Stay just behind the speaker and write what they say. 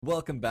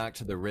Welcome back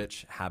to the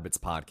Rich Habits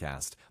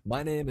Podcast.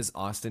 My name is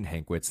Austin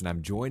Hankwitz, and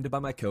I'm joined by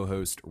my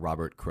co-host,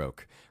 Robert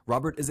Croak.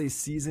 Robert is a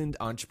seasoned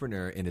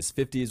entrepreneur in his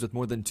 50s with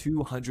more than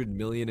 200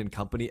 million in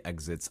company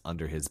exits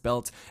under his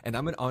belt, and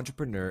I'm an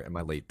entrepreneur in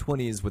my late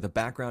 20s with a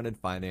background in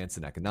finance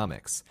and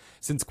economics.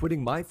 Since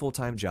quitting my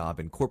full-time job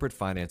in corporate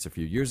finance a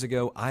few years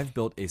ago, I've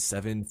built a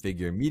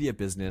 7-figure media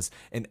business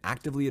and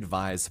actively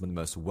advised some of the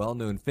most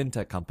well-known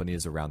fintech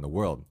companies around the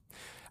world.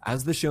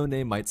 As the show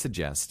name might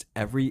suggest,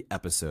 every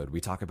episode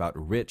we talk about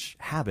rich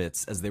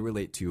habits as they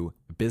relate to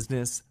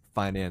business,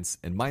 finance,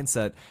 and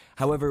mindset.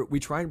 However, we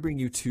try and bring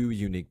you two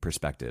unique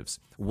perspectives.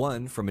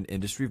 One from an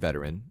industry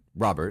veteran,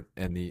 Robert,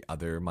 and the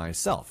other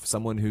myself,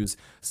 someone who's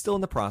still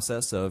in the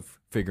process of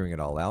figuring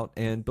it all out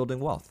and building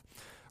wealth.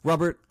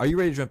 Robert, are you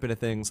ready to jump into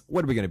things?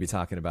 What are we going to be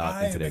talking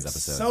about in today's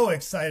episode? I'm so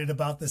excited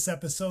about this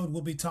episode.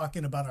 We'll be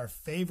talking about our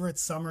favorite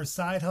summer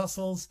side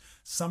hustles.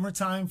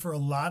 Summertime for a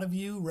lot of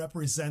you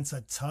represents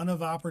a ton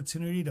of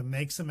opportunity to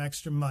make some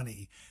extra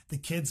money. The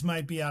kids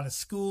might be out of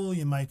school.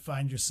 You might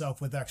find yourself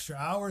with extra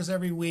hours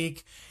every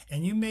week,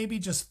 and you maybe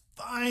just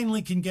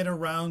finally can get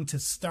around to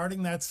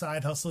starting that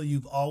side hustle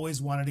you've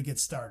always wanted to get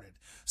started.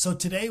 So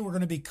today we're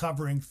going to be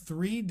covering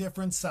 3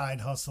 different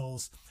side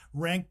hustles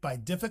ranked by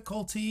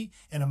difficulty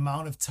and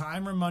amount of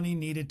time or money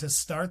needed to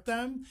start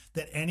them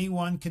that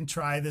anyone can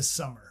try this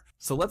summer.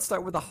 So let's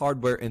start with the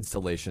hardware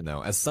installation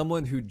though. As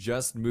someone who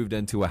just moved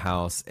into a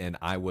house and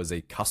I was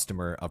a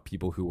customer of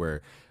people who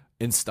were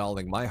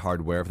installing my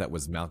hardware, if that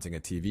was mounting a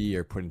TV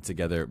or putting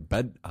together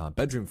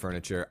bedroom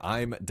furniture,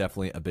 I'm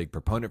definitely a big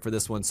proponent for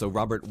this one. So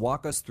Robert,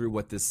 walk us through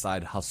what this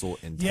side hustle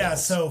entails. Yeah,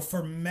 so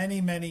for many,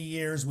 many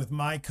years with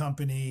my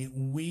company,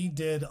 we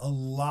did a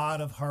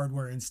lot of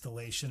hardware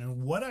installation.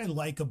 And what I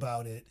like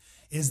about it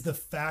is the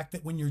fact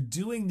that when you're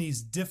doing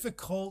these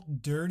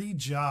difficult, dirty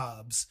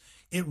jobs,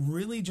 it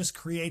really just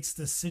creates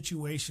this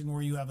situation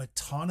where you have a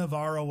ton of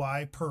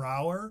ROI per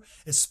hour,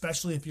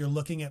 especially if you're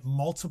looking at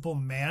multiple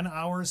man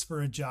hours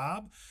for a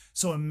job.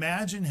 So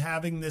imagine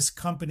having this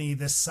company,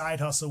 this side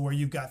hustle where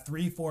you've got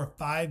 3, 4,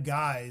 5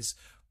 guys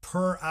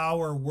per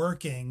hour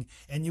working,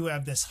 and you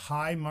have this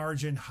high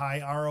margin,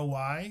 high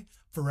ROI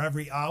for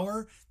every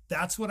hour.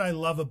 That's what I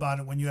love about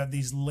it when you have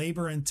these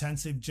labor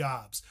intensive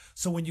jobs.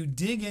 So when you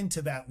dig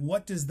into that,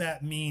 what does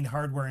that mean,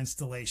 hardware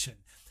installation?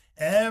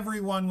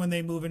 Everyone, when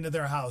they move into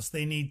their house,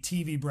 they need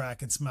TV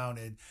brackets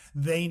mounted.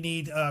 They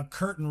need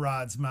curtain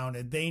rods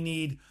mounted. They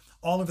need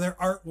all of their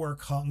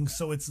artwork hung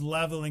so it's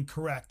level and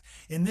correct.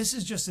 And this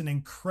is just an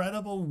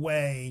incredible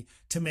way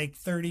to make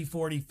 30,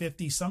 40,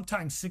 50,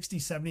 sometimes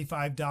 $60,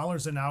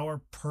 $75 an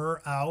hour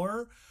per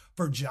hour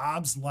for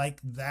jobs like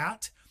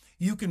that.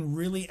 You can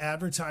really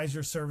advertise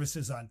your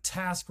services on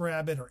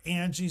TaskRabbit or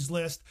Angie's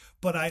List.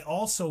 But I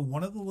also,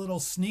 one of the little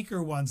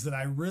sneaker ones that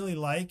I really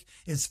like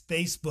is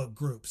Facebook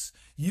groups.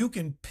 You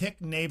can pick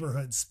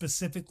neighborhoods,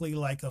 specifically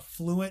like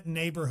affluent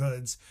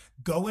neighborhoods,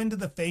 go into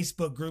the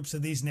Facebook groups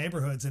of these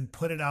neighborhoods and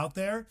put it out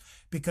there,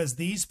 because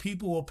these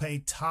people will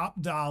pay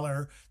top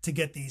dollar to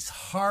get these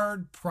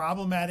hard,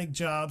 problematic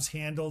jobs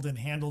handled and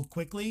handled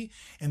quickly.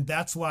 And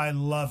that's why I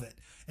love it.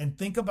 And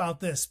think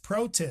about this.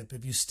 Pro tip,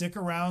 if you stick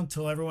around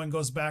till everyone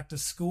goes back to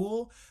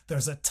school,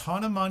 there's a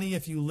ton of money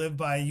if you live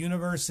by a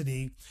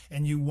university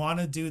and you want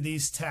to do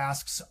these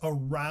tasks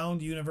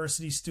around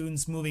university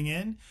students moving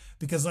in.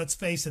 Because let's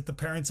face it, the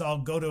parents all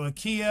go to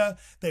IKEA,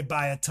 they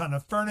buy a ton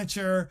of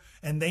furniture,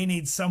 and they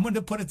need someone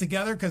to put it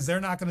together because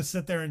they're not going to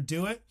sit there and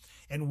do it.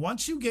 And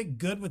once you get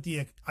good with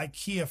the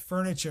IKEA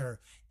furniture,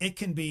 it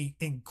can be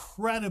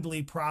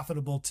incredibly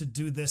profitable to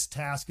do this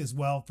task as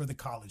well for the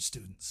college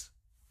students.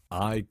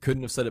 I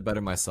couldn't have said it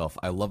better myself.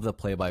 I love the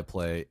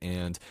play-by-play,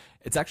 and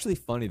it's actually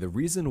funny. The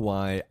reason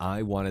why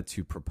I wanted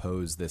to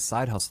propose this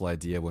side hustle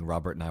idea when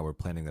Robert and I were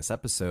planning this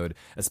episode,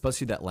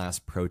 especially that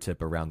last pro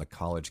tip around the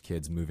college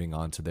kids moving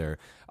on to their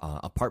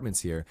apartments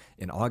here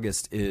in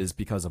August, is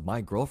because of my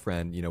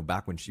girlfriend. You know,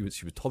 back when she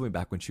told me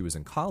back when she was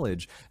in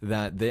college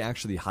that they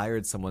actually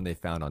hired someone they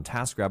found on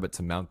TaskRabbit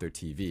to mount their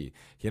TV.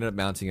 He ended up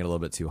mounting it a little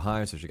bit too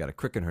high, so she got a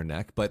crick in her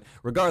neck. But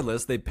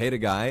regardless, they paid a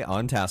guy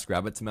on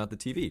TaskRabbit to mount the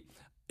TV.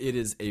 It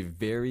is a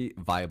very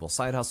viable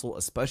side hustle,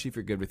 especially if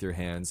you're good with your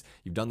hands.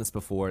 You've done this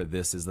before.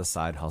 This is the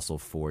side hustle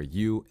for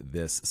you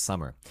this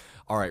summer.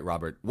 All right,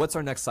 Robert, what's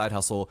our next side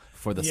hustle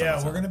for the summer?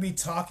 Yeah, we're going to be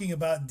talking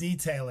about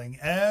detailing.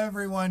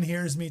 Everyone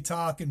hears me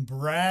talk and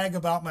brag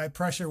about my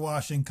pressure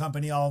washing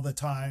company all the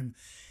time.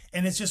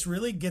 And it just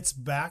really gets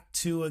back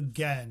to,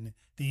 again,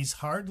 these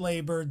hard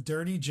labor,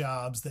 dirty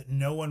jobs that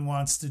no one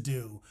wants to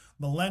do.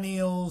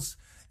 Millennials,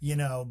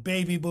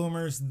 baby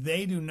boomers,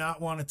 they do not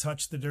want to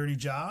touch the dirty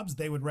jobs.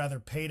 They would rather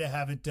pay to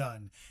have it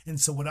done. And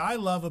so what I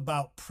love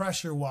about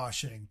pressure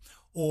washing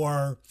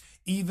or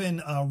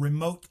even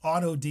remote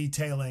auto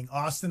detailing.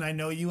 Austin, I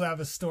know you have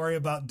a story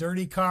about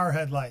dirty car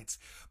headlights,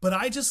 but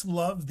I just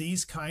love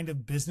these kind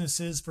of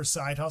businesses for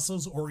side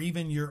hustles, or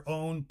even your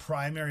own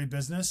primary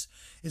business,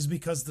 is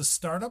because the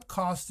startup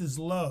cost is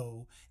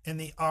low and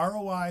the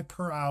ROI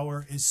per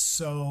hour is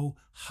so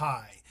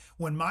high.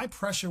 When my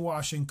pressure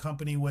washing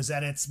company was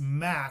at its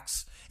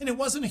max, and it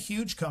wasn't a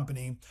huge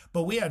company,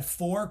 but we had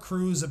 4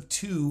 crews of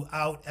 2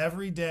 out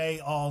every day,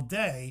 all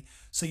day.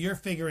 So you're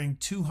figuring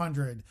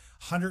 200,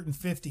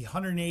 150,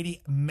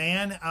 180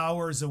 man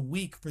hours a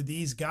week for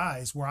these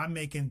guys, where I'm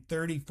making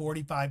 $30,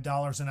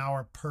 $45 an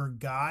hour per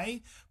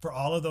guy for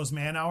all of those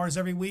man hours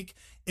every week.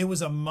 It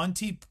was a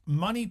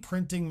money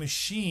printing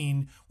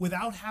machine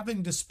without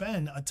having to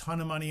spend a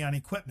ton of money on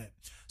equipment.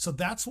 So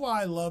that's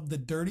why I love the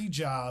dirty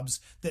jobs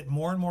that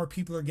more and more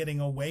people are getting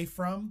away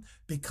from,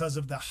 because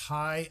of the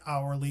high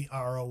hourly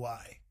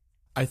ROI.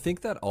 I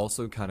think that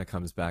also kind of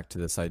comes back to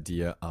this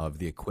idea of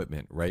the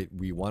equipment, right?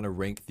 We want to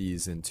rank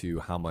these into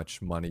how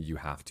much money you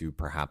have to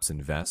perhaps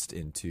invest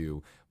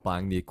into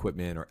buying the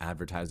equipment or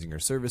advertising your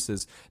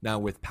services. Now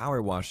with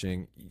power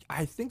washing,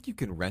 I think you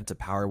can rent a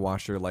power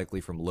washer likely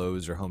from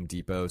Lowe's or Home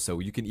Depot. So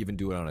you can even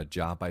do it on a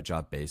job by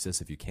job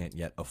basis if you can't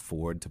yet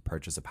afford to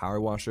purchase a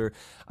power washer.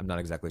 I'm not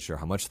exactly sure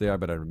how much they are,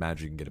 but I'd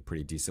imagine you can get a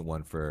pretty decent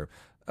one for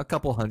a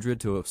couple hundred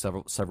to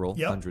several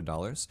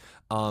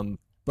 $100.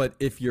 But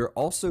if you're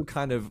also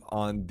kind of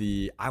on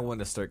the, I want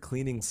to start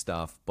cleaning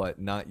stuff, but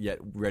not yet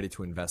ready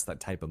to invest that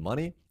type of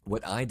money,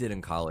 what I did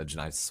in college,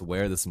 and I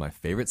swear this is my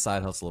favorite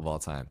side hustle of all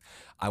time,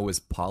 I was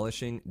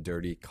polishing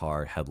dirty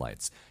car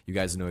headlights. You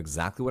guys know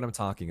exactly what I'm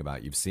talking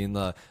about. You've seen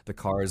the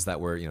cars that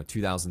were,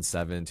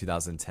 2007,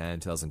 2010,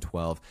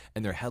 2012,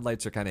 and their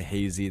headlights are kind of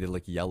hazy. They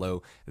look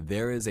yellow.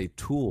 There is a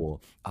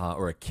tool,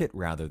 or a kit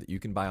rather, that you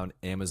can buy on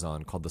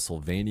Amazon called the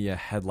Sylvania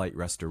Headlight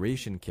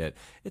Restoration Kit.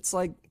 It's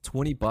like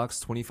 $20,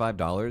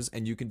 $25,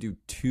 and you can do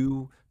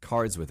 2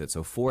 cars with it.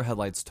 So 4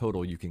 headlights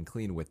total you can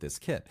clean with this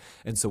kit.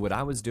 And so what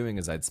I was doing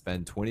is I'd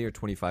spend $20 or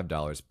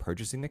 $25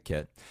 purchasing the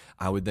kit.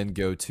 I would then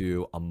go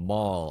to a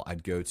mall.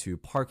 I'd go to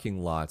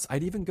parking lots.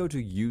 I'd even go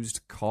to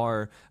used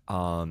car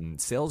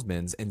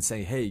salesmen and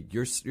say, hey,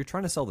 you're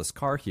trying to sell this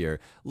car here.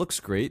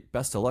 Looks great.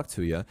 Best of luck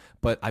to you.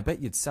 But I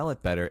bet you'd sell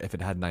it better if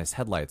it had nice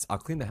headlights. I'll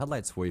clean the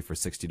headlights for you for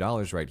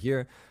 $60 right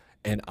here.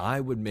 And I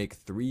would make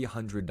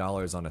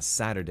 $300 on a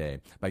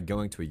Saturday by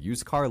going to a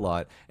used car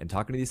lot and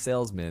talking to these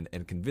salesmen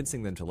and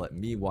convincing them to let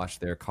me wash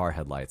their car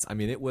headlights. I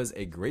mean, it was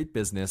a great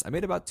business. I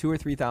made about $2,000 or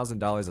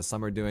 $3,000 a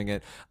summer doing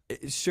it.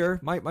 Sure,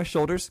 my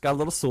shoulders got a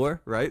little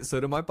sore, right? So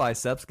did my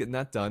biceps getting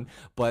that done.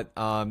 But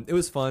it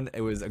was fun.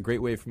 It was a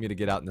great way for me to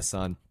get out in the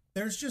sun.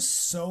 There's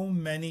just so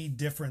many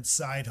different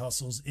side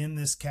hustles in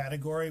this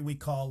category we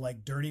call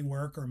like dirty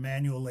work or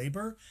manual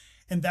labor.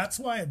 And that's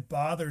why it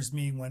bothers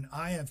me when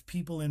I have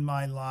people in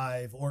my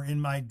live or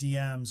in my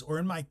DMs or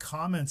in my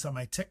comments on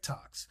my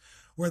TikToks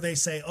where they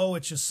say, oh,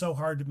 it's just so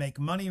hard to make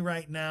money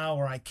right now,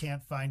 or I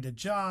can't find a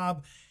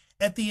job.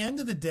 At the end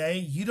of the day,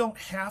 you don't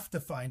have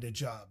to find a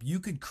job. You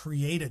could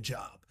create a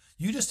job.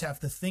 You just have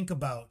to think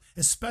about,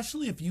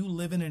 especially if you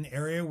live in an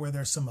area where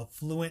there's some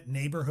affluent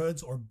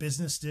neighborhoods or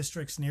business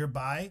districts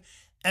nearby,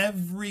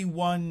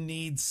 everyone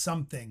needs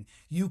something.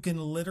 You can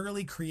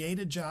literally create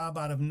a job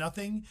out of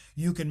nothing.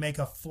 You can make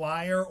a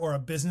flyer or a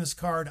business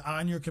card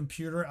on your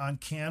computer on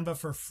Canva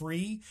for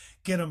free,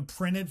 get them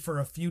printed for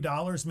a few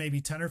dollars,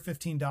 maybe $10 or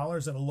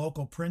 $15 at a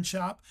local print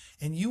shop,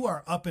 and you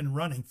are up and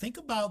running. Think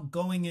about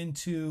going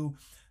into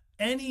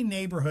any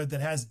neighborhood that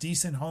has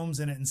decent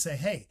homes in it and say,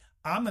 hey,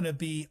 I'm going to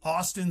be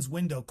Austin's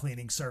window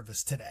cleaning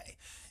service today.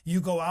 You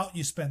go out,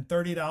 you spend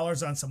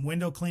 $30 on some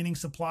window cleaning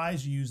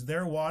supplies, you use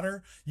their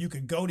water, you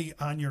could go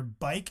on your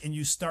bike and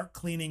you start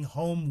cleaning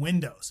home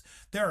windows.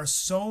 There are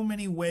so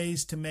many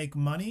ways to make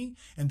money,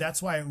 and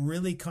that's why it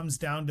really comes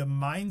down to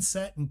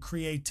mindset and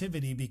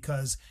creativity,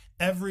 because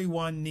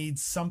everyone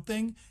needs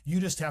something. You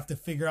just have to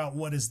figure out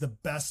what is the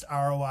best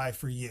ROI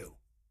for you.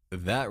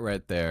 That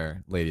right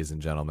there, ladies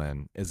and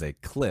gentlemen, is a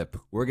clip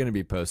we're going to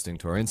be posting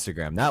to our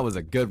Instagram. That was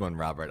a good one,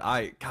 Robert.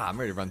 I'm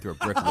ready to run through a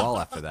brick wall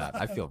after that.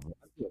 I feel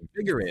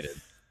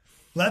invigorated.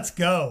 Let's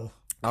go.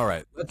 All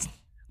right,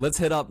 let's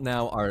hit up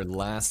now our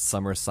last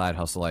summer side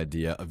hustle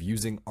idea of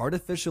using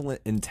artificial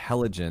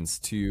intelligence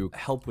to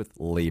help with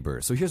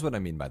labor. So here's what I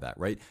mean by that,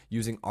 right?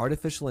 Using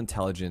artificial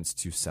intelligence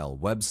to sell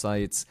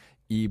websites,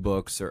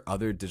 ebooks, or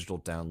other digital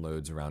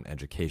downloads around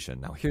education.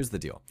 Now, here's the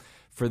deal.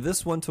 For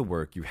this one to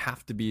work, you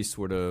have to be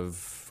sort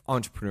of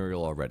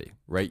entrepreneurial already,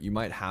 right? You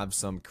might have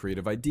some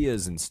creative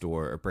ideas in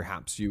store, or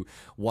perhaps you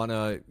want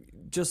to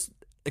just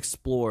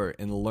explore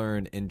and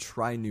learn and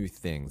try new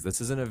things.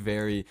 This isn't a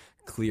very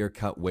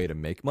clear-cut way to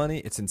make money.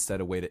 It's instead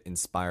a way to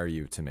inspire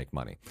you to make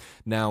money.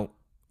 Now,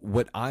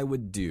 what I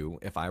would do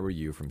if I were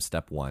you from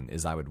step one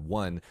is I would,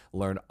 one,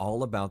 learn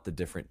all about the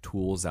different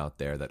tools out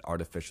there that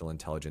artificial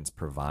intelligence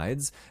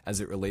provides as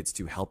it relates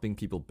to helping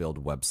people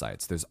build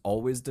websites. There's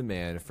always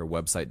demand for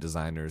website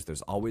designers.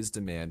 There's always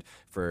demand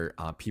for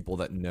people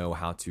that know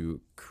how to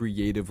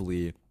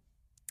creatively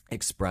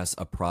express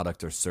a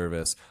product or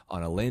service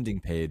on a landing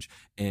page.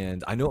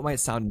 And I know it might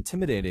sound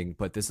intimidating,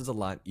 but this is a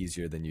lot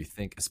easier than you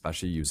think,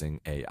 especially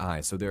using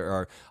AI. So there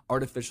are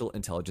artificial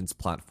intelligence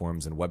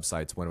platforms and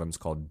websites. One of them is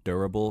called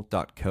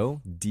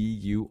durable.co,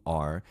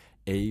 durable.co,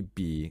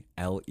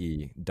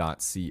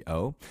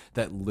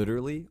 that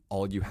literally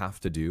all you have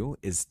to do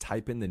is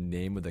type in the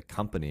name of the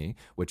company,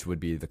 which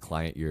would be the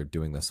client you're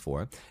doing this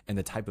for, and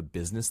the type of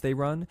business they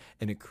run,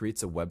 and it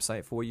creates a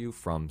website for you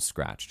from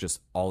scratch,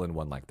 just all in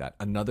one like that.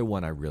 Another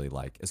one I really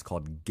like is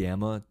called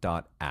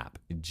gamma.app,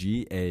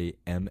 GAMMA.app.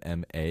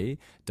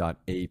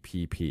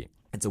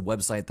 It's a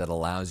website that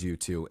allows you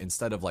to,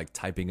 instead of like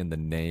typing in the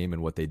name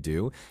and what they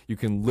do, you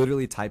can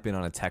literally type in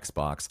on a text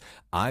box,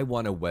 I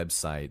want a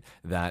website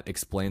that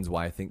explains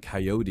why I think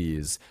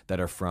coyotes that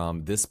are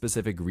from this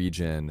specific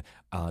region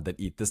that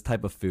eat this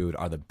type of food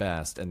are the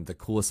best and the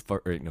coolest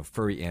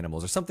furry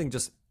animals, or something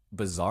just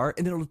bizarre,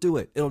 and it'll do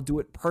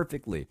it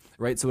perfectly,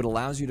 right? So it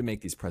allows you to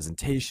make these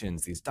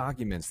presentations, these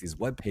documents, these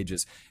web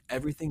pages,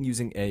 everything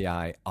using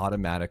AI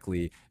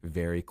automatically,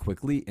 very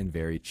quickly, and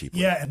very cheaply.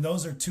 Yeah, and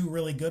those are two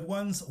really good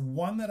ones.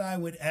 One that I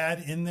would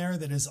add in there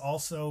that is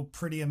also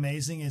pretty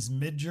amazing is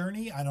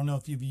Midjourney. I don't know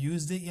if you've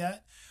used it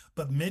yet,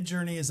 but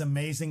Midjourney is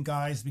amazing,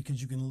 guys,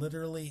 because you can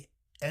literally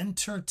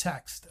enter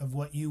text of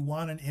what you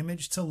want an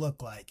image to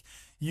look like.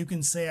 You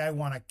can say, I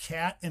want a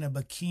cat in a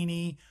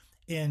bikini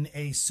in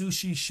a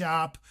sushi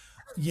shop,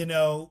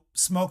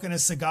 smoking a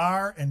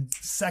cigar, and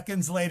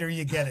seconds later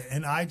you get it.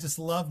 And I just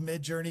love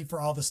Midjourney for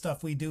all the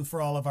stuff we do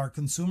for all of our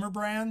consumer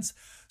brands.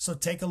 So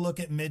take a look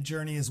at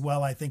Midjourney as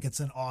well. I think it's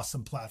an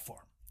awesome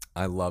platform.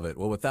 I love it.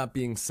 Well, with that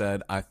being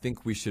said, I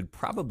think we should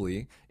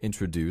probably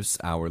introduce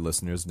our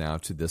listeners now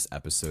to this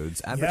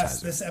episode's advertiser.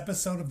 Yes, this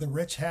episode of the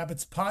Rich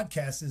Habits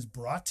Podcast is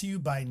brought to you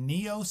by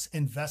Neos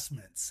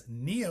Investments.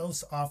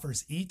 Neos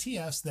offers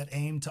ETFs that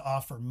aim to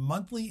offer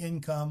monthly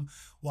income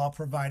while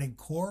providing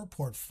core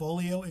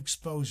portfolio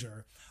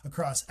exposure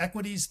across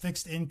equities,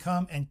 fixed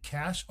income, and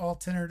cash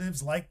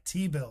alternatives like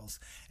T-bills.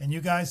 And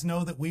you guys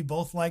know that we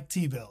both like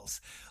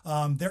T-bills.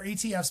 Their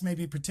ETFs may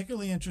be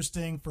particularly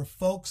interesting for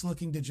folks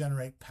looking to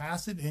generate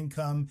passive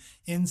income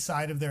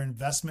inside of their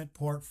investment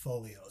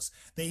portfolios.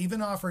 They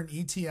even offer an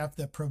ETF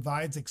that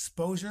provides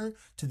exposure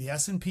to the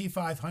S&P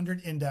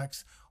 500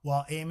 index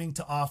while aiming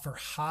to offer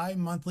high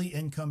monthly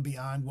income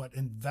beyond what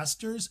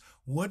investors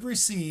would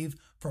receive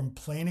from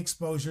plain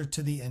exposure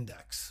to the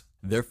index.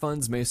 Their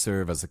funds may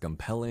serve as a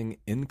compelling,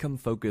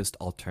 income-focused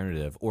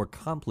alternative or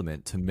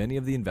complement to many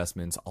of the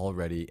investments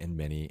already in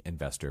many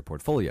investor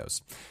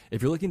portfolios.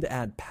 If you're looking to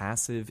add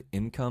passive,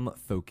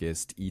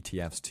 income-focused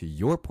ETFs to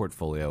your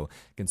portfolio,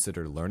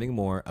 consider learning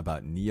more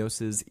about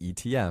Neos's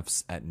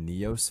ETFs at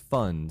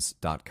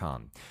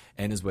neosfunds.com.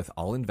 And as with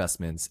all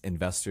investments,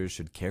 investors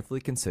should carefully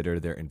consider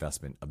their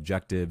investment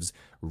objectives,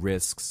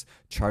 risks,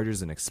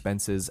 charges, and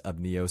expenses of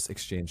Neos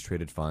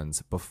exchange-traded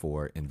funds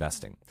before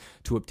investing.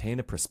 To obtain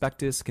a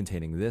prospectus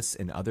containing this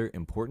and other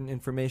important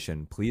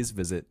information, please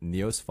visit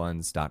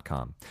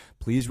neosfunds.com.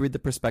 Please read the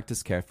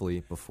prospectus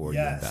carefully before you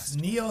invest.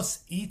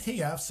 Neos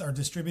ETFs are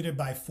distributed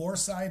by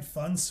Foreside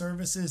Fund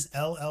Services,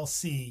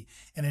 LLC.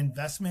 An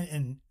investment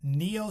in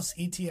Neos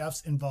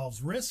ETFs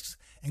involves risks,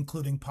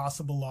 including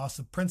possible loss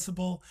of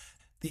principal.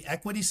 The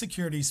equity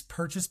securities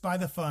purchased by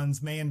the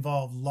funds may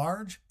involve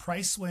large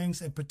price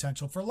swings and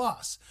potential for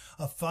loss.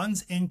 A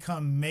fund's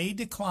income may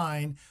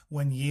decline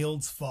when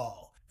yields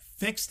fall.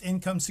 Fixed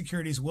income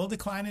securities will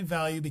decline in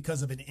value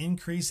because of an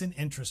increase in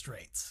interest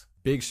rates.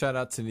 Big shout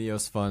out to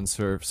Neos Funds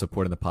for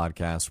supporting the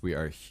podcast. We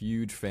are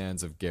huge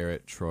fans of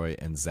Garrett, Troy,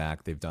 and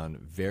Zach. They've done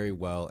very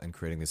well in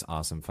creating these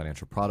awesome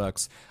financial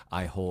products.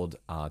 I hold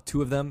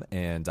two of them,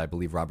 and I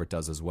believe Robert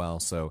does as well.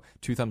 So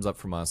 2 thumbs up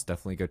from us.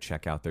 Definitely go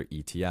check out their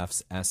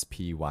ETFs,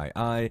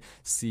 SPYI,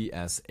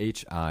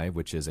 CSHI,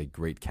 which is a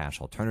great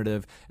cash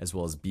alternative, as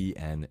well as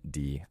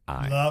BNDI.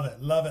 Love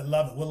it, love it,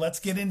 love it. Well, let's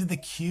get into the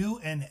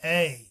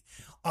Q&A.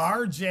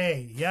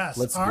 RJ, yes,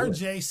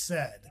 RJ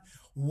said,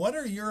 what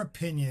are your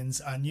opinions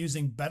on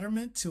using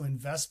Betterment to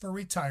invest for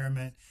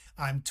retirement?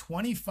 I'm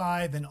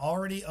 25 and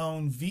already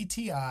own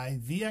VTI,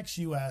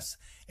 VXUS,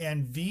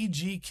 and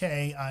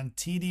VGK on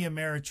TD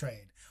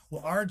Ameritrade.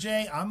 Well,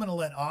 RJ, I'm going to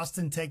let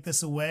Austin take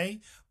this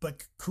away,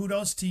 but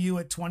kudos to you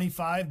at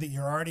 25 that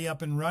you're already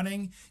up and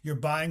running. You're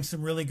buying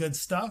some really good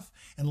stuff,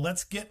 and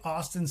let's get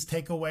Austin's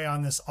takeaway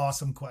on this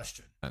awesome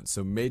question.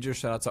 So major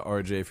shout out to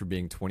RJ for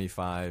being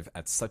 25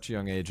 at such a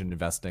young age and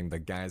investing. The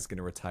guy's going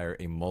to retire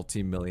a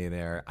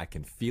multimillionaire. I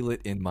can feel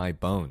it in my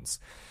bones.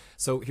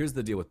 So here's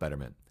the deal with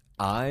Betterment.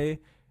 I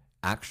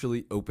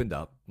actually opened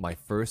up my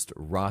first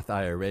Roth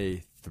IRA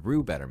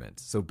through Betterment.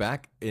 So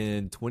back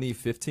in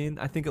 2015,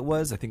 I think I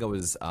was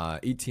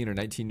 18 or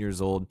 19 years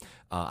old.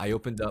 I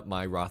opened up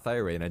my Roth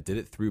IRA and I did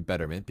it through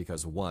Betterment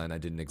because one, I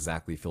didn't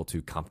exactly feel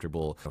too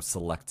comfortable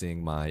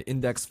selecting my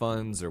index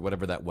funds or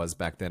whatever that was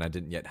back then. I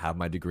didn't yet have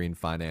my degree in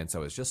finance. I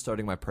was just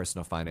starting my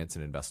personal finance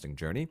and investing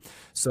journey.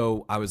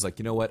 So I was like,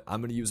 you know what?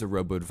 I'm going to use a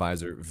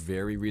Robo-Advisor,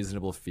 very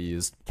reasonable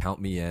fees,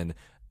 count me in.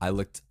 I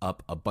looked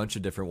up a bunch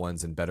of different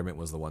ones, and Betterment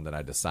was the one that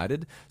I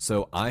decided.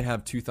 So I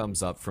have two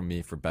thumbs up from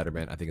me for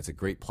Betterment. I think it's a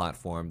great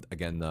platform.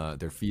 Again,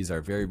 their fees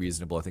are very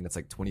reasonable. I think it's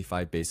like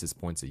 25 basis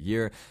points a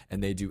year,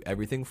 and they do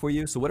everything for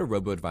you. So what a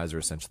robo-advisor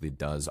essentially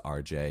does,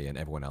 RJ and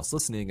everyone else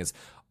listening, is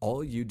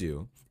all you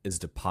do is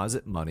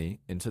deposit money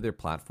into their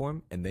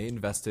platform and they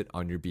invest it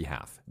on your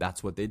behalf.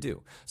 That's what they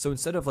do. So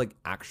instead of like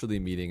actually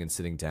meeting and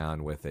sitting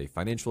down with a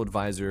financial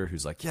advisor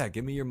who's like, yeah,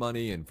 give me your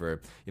money, and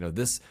for,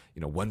 this,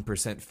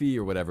 1% fee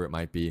or whatever it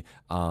might be,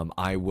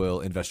 I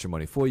will invest your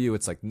money for you.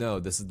 It's like, no,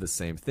 this is the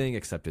same thing,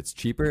 except it's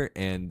cheaper,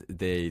 and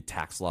they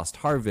tax loss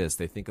harvest.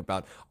 They think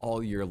about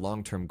all your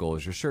long-term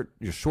goals,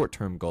 your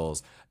short-term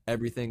goals,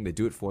 everything. They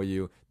do it for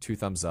you. Two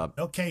thumbs up.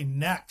 Okay,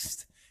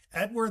 next.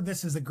 Edward,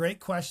 this is a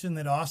great question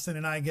that Austin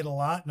and I get a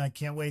lot, and I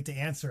can't wait to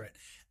answer it.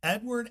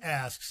 Edward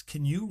asks,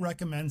 can you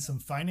recommend some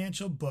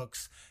financial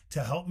books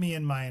to help me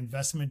in my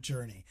investment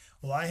journey?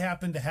 Well, I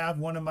happen to have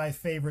one of my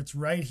favorites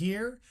right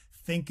here,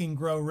 Think and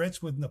Grow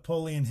Rich with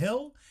Napoleon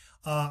Hill.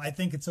 I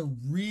think it's a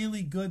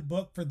really good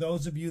book for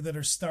those of you that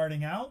are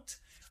starting out.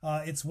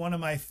 It's one of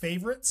my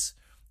favorites.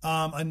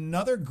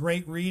 Another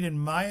great read, in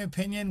my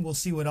opinion, we'll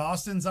see what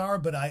Austin's are,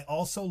 but I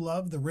also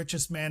love The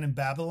Richest Man in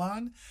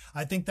Babylon.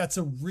 I think that's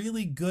a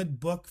really good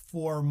book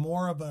for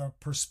more of a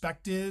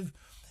perspective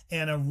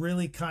and a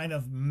really kind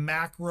of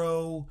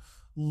macro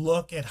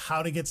look at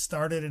how to get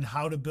started and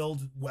how to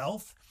build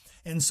wealth.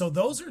 And so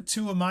those are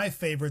two of my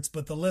favorites,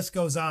 but the list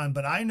goes on.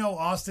 But I know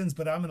Austin's,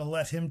 but I'm going to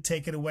let him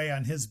take it away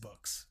on his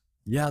books.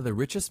 Yeah, The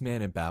Richest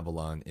Man in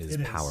Babylon is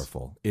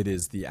powerful. It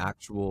is the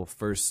actual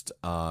first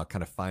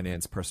kind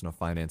of personal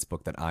finance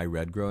book that I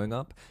read growing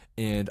up.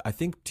 And I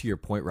think, to your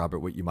point, Robert,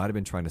 what you might have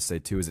been trying to say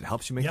too is it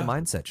helps you make the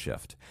mindset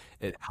shift.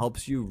 It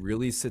helps you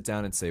really sit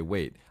down and say,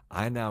 wait,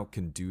 I now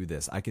can do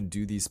this. I can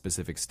do these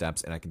specific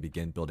steps, and I can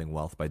begin building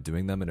wealth by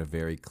doing them in a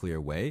very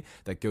clear way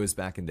that goes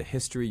back into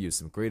history. Use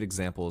some great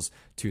examples.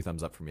 Two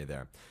thumbs up for me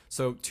there.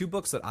 So two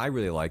books that I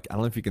really like. I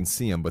don't know if you can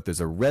see them, but there's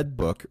a red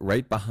book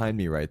right behind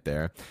me right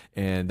there.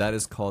 And that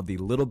is called The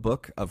Little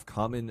Book of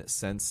Common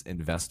Sense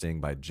Investing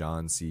by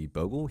John C.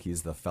 Bogle.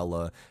 He's the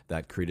fella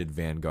that created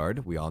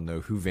Vanguard. We all know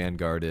who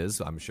Vanguard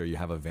is. I'm sure you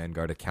have a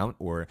Vanguard account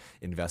or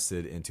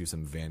invested into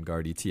some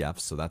Vanguard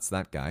ETFs. So that's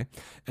that guy.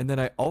 And then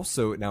I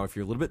also, now if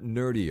you're a little bit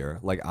nerdier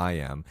like I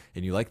am,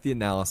 and you like the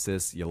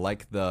analysis, you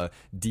like the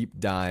deep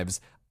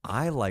dives,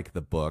 I like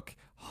the book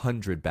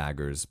 100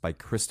 Baggers by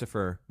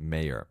Christopher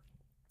Mayer.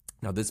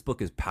 Now, this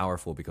book is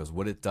powerful because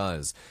what it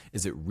does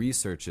is it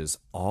researches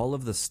all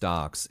of the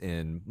stocks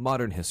in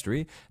modern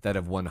history that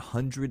have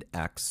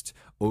 100x'd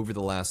over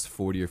the last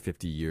 40 or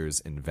 50 years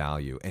in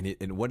value.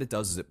 And what it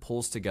does is it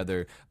pulls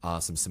together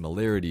some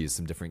similarities,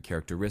 some different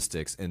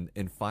characteristics,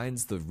 and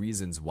finds the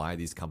reasons why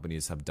these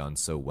companies have done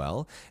so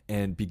well,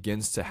 and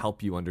begins to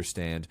help you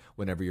understand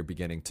whenever you're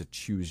beginning to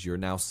choose your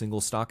now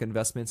single stock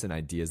investments and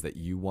ideas that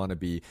you want to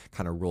be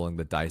kind of rolling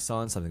the dice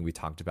on, something we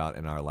talked about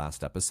in our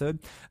last episode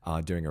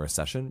during a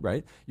recession,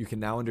 right? You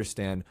can now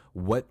understand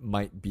what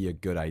might be a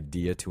good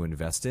idea to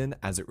invest in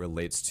as it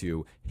relates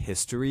to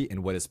history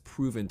and what is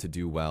proven to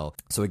do well.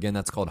 So again,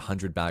 that's called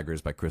 100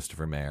 Baggers by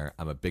Christopher Mayer.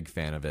 I'm a big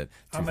fan of it.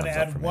 I'm going to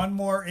add one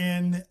more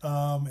in.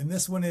 And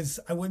this one is,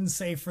 I wouldn't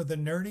say for the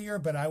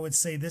nerdier, but I would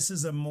say this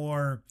is a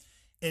more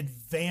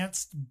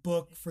advanced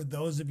book for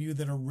those of you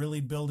that are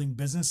really building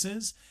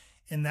businesses.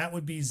 And that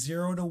would be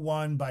 0 to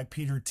 1 by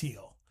Peter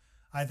Thiel.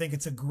 I think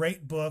it's a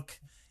great book.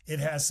 It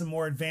has some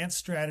more advanced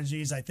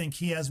strategies. I think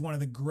he has one of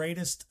the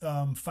greatest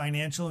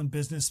financial and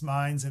business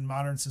minds in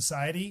modern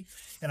society,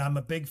 and I'm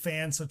a big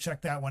fan, so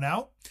check that one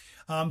out.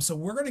 So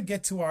we're going to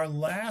get to our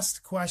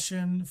last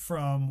question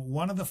from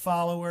one of the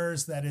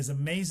followers that is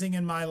amazing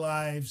in my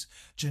lives,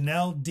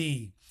 Janelle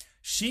D.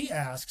 She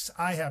asks,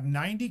 I have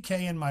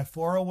 90K in my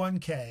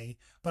 401k,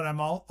 but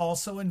I'm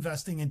also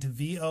investing into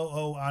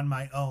VOO on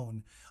my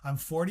own. I'm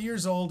 40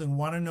 years old and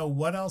want to know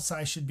what else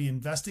I should be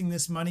investing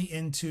this money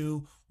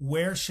into.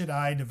 Where should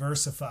I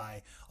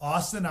diversify?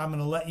 Austin, I'm going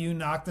to let you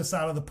knock this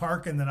out of the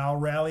park, and then I'll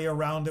rally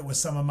around it with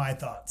some of my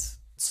thoughts.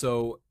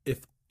 So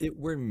if it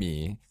were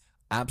me,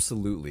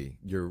 absolutely,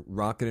 you're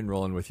rocking and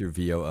rolling with your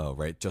VOO,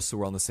 right? Just so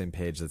we're on the same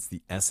page, that's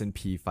the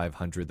S&P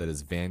 500. That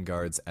is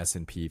Vanguard's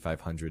S&P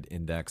 500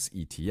 index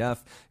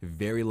ETF.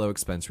 Very low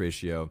expense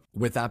ratio.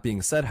 With that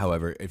being said,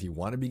 however, if you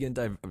want to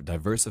begin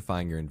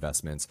diversifying your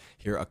investments,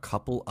 here are a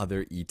couple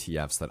other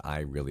ETFs that I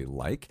really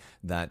like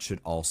that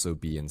should also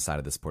be inside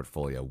of this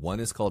portfolio. One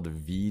is called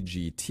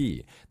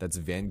VGT. That's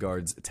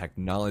Vanguard's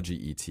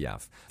technology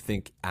ETF.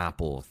 Think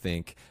Apple,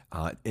 think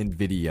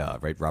NVIDIA,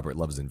 right? Robert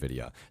loves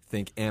NVIDIA.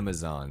 Think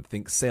Amazon,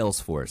 think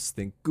Salesforce,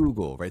 think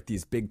Google, right?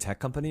 These big tech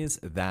companies,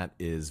 that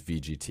is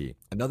VGT.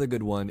 Another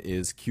good one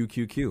is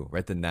QQQ,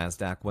 right? The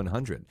NASDAQ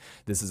 100.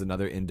 This is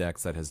another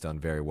index that has done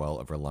very well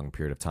over a long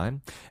period of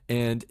time.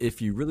 And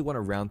if you really want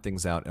to round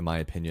things out, in my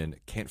opinion,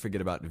 can't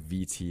forget about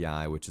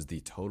VTI, which is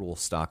the total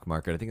stock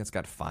market. I think it's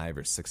got 5,000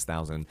 or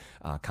 6,000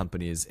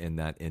 companies in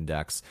that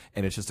index.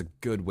 And it's just a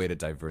good way to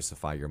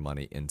diversify your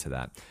money into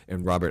that.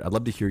 And Robert, I'd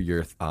love to hear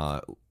your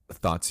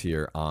thoughts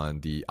here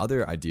on the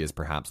other ideas,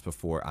 perhaps,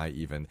 before I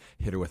even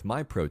hit her with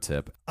my pro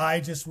tip. I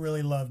just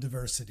really love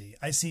diversity.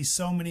 I see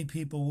so many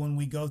people when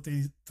we go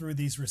through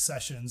these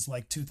recessions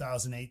like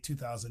 2008,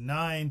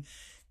 2009,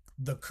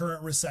 the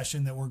current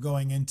recession that we're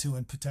going into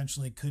and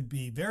potentially could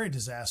be very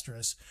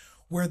disastrous,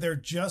 where they're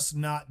just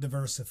not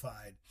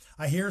diversified.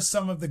 I hear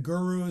some of the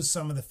gurus,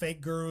 some of the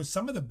fake gurus,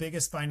 some of the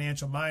biggest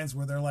financial minds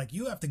where they're like,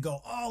 you have to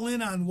go all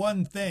in on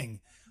one thing.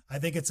 I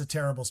think it's a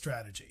terrible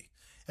strategy.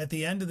 At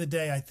the end of the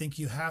day, I think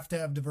you have to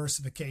have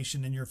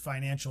diversification in your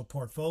financial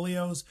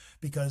portfolios,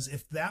 because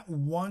if that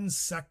one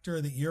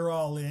sector that you're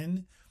all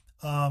in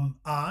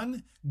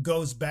on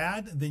goes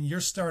bad, then you're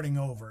starting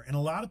over. And a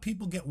lot of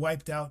people get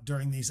wiped out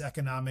during these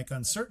economic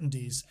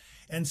uncertainties.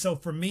 And so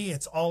for me,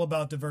 it's all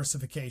about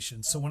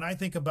diversification. So when I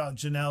think about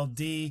Janelle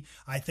D,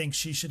 I think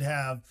she should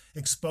have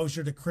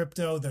exposure to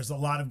crypto. There's a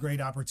lot of great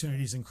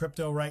opportunities in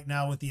crypto right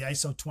now with the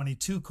ISO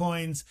 22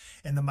 coins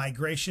and the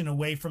migration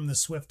away from the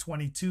Swift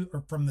 22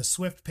 or from the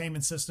Swift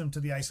payment system to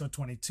the ISO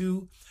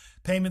 22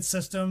 payment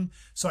system.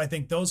 So I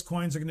think those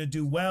coins are going to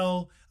do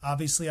well.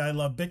 Obviously, I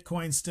love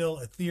Bitcoin still,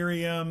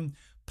 Ethereum,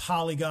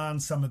 Polygon,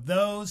 some of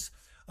those.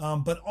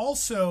 But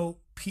also,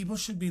 people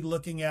should be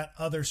looking at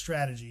other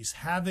strategies.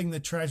 Having the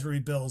treasury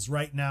bills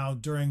right now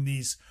during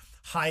these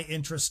high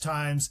interest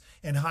times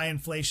and high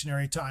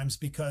inflationary times,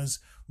 because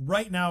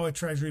right now a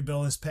treasury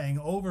bill is paying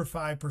over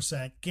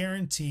 5%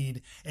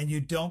 guaranteed, and you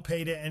don't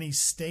pay to any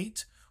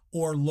state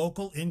or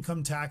local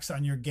income tax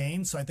on your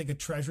gains. So I think a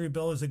treasury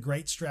bill is a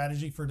great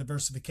strategy for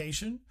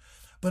diversification.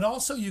 But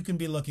also you can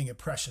be looking at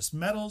precious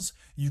metals.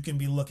 You can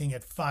be looking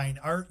at fine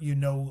art. You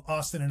know,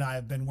 Austin and I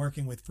have been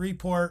working with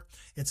Freeport.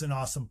 It's an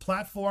awesome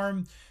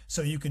platform.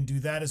 So you can do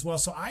that as well.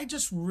 So I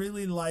just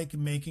really like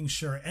making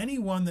sure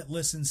anyone that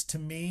listens to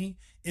me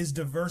is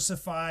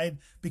diversified,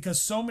 because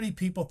so many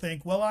people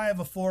think, well, I have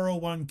a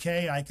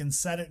 401k, I can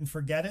set it and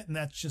forget it. And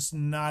that's just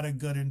not a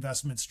good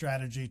investment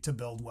strategy to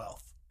build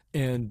wealth.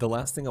 And the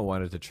last thing I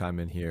wanted to chime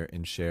in here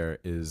and share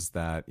is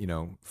that,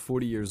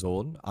 40 years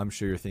old, I'm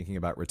sure you're thinking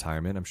about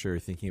retirement. I'm sure you're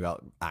thinking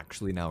about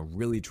actually now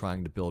really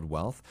trying to build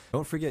wealth.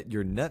 Don't forget,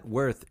 your net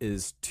worth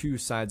is two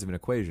sides of an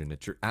equation.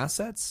 It's your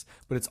assets,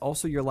 but it's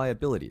also your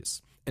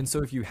liabilities. And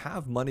so if you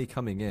have money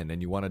coming in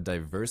and you want to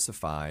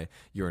diversify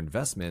your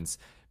investments,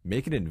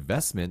 make an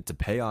investment to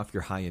pay off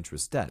your high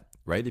interest debt,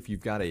 right? If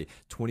you've got a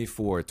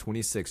 24,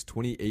 26,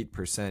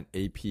 28%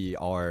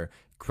 APR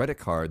credit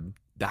card,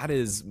 that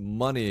is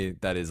money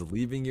that is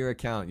leaving your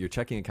account, your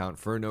checking account,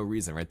 for no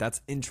reason, right?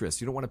 That's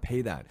interest. You don't want to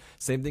pay that.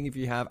 Same thing if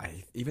you have,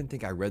 I even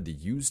think I read the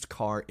used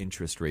car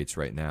interest rates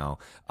right now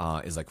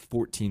is like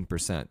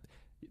 14%.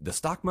 The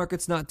stock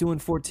market's not doing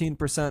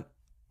 14%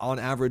 on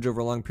average over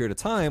a long period of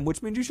time,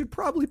 which means you should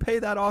probably pay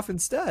that off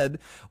instead,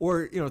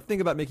 or, think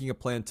about making a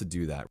plan to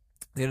do that.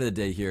 At the end of the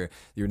day here,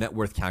 your net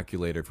worth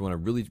calculator, if you want to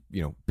really,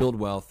 build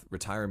wealth,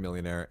 retire a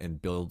millionaire,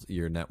 and build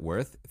your net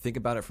worth, think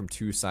about it from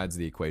two sides of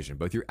the equation.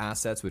 Both your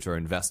assets, which are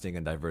investing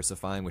and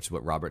diversifying, which is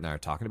what Robert and I are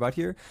talking about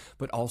here,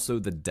 but also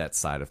the debt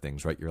side of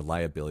things, right? Your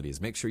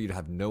liabilities. Make sure you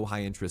have no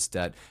high interest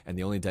debt, and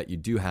the only debt you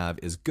do have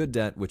is good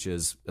debt, which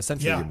is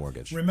essentially your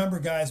mortgage. Remember,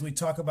 guys, we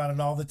talk about it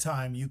all the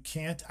time. You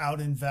can't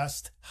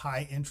out-invest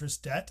high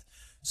interest debt.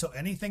 So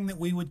anything that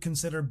we would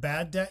consider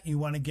bad debt, you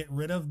want to get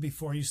rid of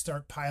before you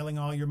start piling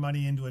all your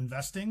money into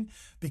investing,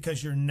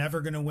 because you're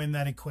never going to win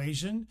that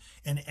equation.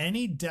 And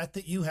any debt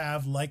that you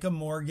have, like a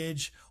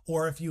mortgage,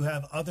 or if you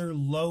have other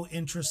low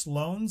interest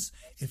loans,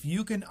 if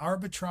you can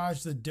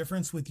arbitrage the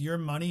difference with your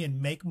money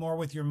and make more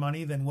with your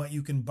money than what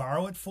you can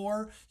borrow it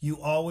for, you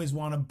always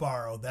want to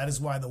borrow. That is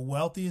why the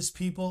wealthiest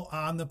people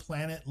on the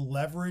planet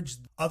leverage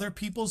other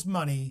people's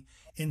money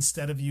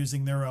instead of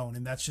using their own.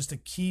 And that's just a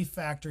key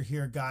factor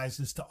here, guys,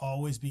 is to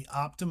always be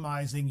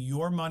optimizing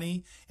your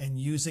money and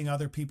using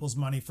other people's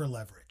money for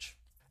leverage.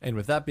 And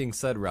with that being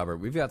said, Robert,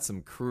 we've got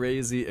some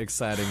crazy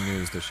exciting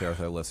news to share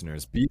with our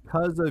listeners.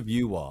 Because of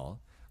you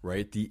all,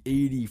 right, the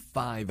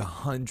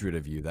 8,500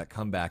 of you that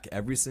come back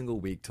every single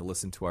week to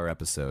listen to our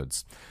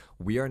episodes,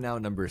 we are now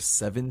number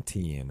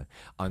 17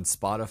 on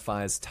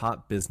Spotify's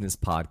top business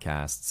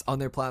podcasts on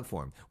their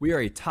platform. We are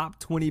a top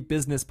 20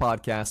 business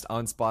podcast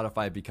on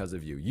Spotify because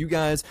of you. You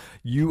guys,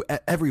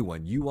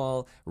 everyone, you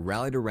all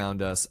rallied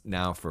around us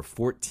now for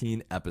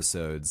 14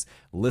 episodes.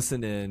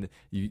 Listen in.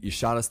 You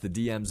shot us the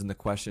DMs and the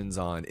questions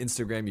on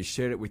Instagram. You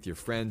shared it with your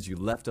friends. You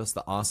left us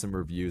the awesome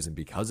reviews. And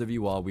because of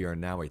you all, we are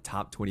now a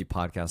top 20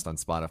 podcast on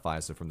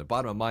Spotify. So from the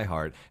bottom of my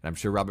heart, and I'm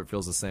sure Robert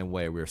feels the same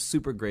way, we're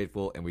super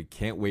grateful, and we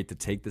can't wait to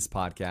take this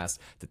podcast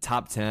to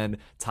top 10,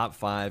 top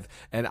 5,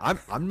 and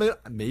I'm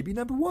maybe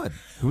number 1.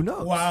 Who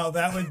knows? Wow,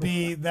 that would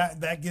be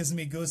that gives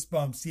me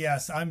goosebumps.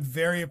 Yes, I'm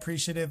very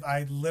appreciative.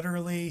 I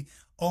literally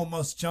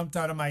almost jumped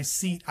out of my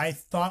seat. I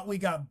thought we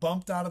got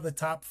bumped out of the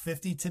top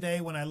 50 today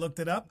when I looked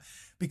it up,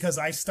 because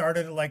I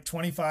started at like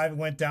 25 and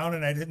went down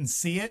and I didn't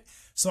see it.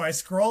 So I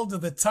scrolled to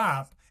the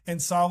top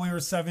and saw we were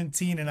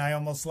 17, and I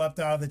almost leapt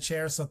out of the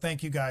chair. So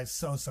thank you guys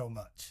so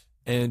much.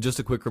 And just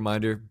a quick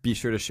reminder, be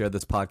sure to share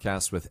this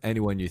podcast with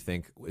anyone you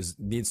think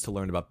needs to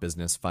learn about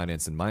business,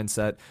 finance, and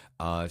mindset.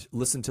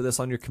 Listen to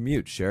this on your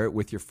commute. Share it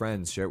with your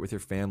friends. Share it with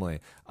your family.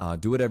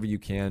 Do whatever you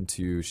can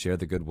to share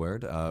the good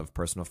word of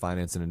personal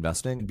finance and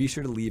investing. Be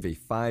sure to leave a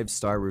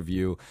 5-star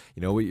review.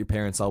 You know what your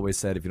parents always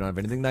said, if you don't have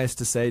anything nice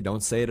to say,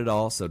 don't say it at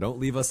all. So don't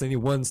leave us any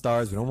 1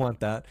 stars. We don't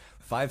want that.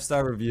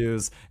 5-star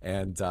reviews,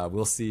 and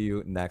we'll see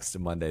you next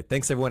Monday.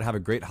 Thanks, everyone. Have a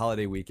great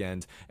holiday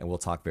weekend, and we'll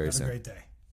talk very soon. Have a great day.